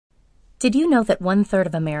Did you know that 1/3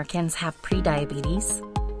 of Americans have prediabetes?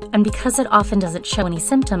 And because it often doesn't show any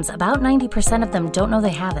symptoms, about 90% of them don't know they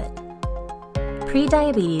have it.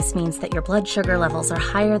 Prediabetes means that your blood sugar levels are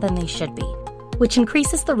higher than they should be, which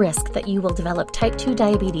increases the risk that you will develop type 2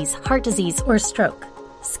 diabetes, heart disease, or stroke.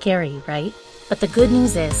 Scary, right? But the good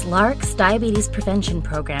news is Lark's Diabetes Prevention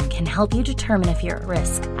program can help you determine if you're at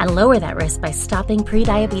risk and lower that risk by stopping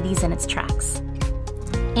prediabetes in its tracks.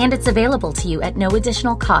 And it's available to you at no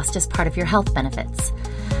additional cost as part of your health benefits.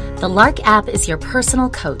 The Lark app is your personal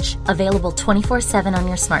coach, available 24/7 on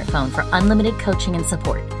your smartphone for unlimited coaching and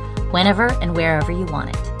support, whenever and wherever you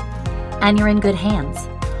want it. And you're in good hands.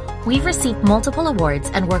 We've received multiple awards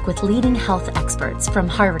and work with leading health experts from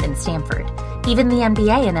Harvard and Stanford, even the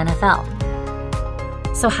NBA and NFL.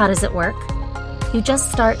 So how does it work? You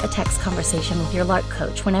just start a text conversation with your Lark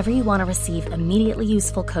coach whenever you want to receive immediately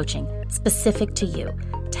useful coaching specific to you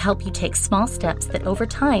to help you take small steps that over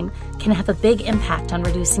time can have a big impact on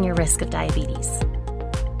reducing your risk of diabetes.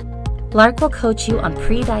 Lark will coach you on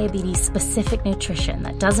pre-diabetes specific nutrition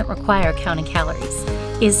that doesn't require counting calories,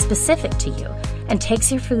 is specific to you, and takes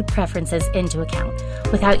your food preferences into account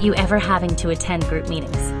without you ever having to attend group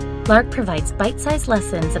meetings. Lark provides bite-sized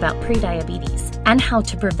lessons about pre-diabetes and how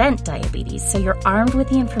to prevent diabetes so you're armed with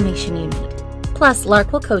the information you need. Plus,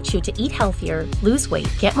 Lark will coach you to eat healthier, lose weight,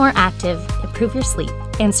 get more active, improve your sleep,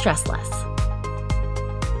 and stress less.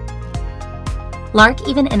 Lark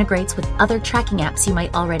even integrates with other tracking apps you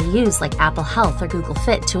might already use like Apple Health or Google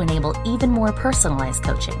Fit to enable even more personalized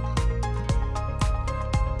coaching.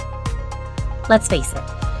 Let's face it,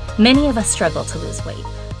 many of us struggle to lose weight,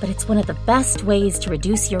 but it's one of the best ways to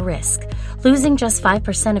reduce your risk. Losing just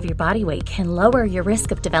 5% of your body weight can lower your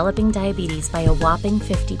risk of developing diabetes by a whopping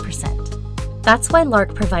 50%. That's why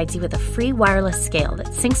Lark provides you with a free wireless scale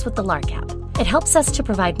that syncs with the Lark app. It helps us to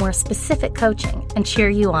provide more specific coaching and cheer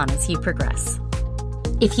you on as you progress.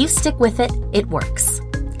 If you stick with it, it works.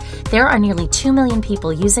 There are nearly 2 million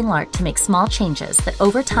people using Lark to make small changes that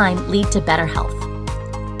over time lead to better health.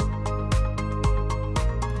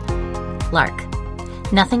 Lark.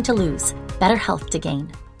 Nothing to lose, better health to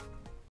gain.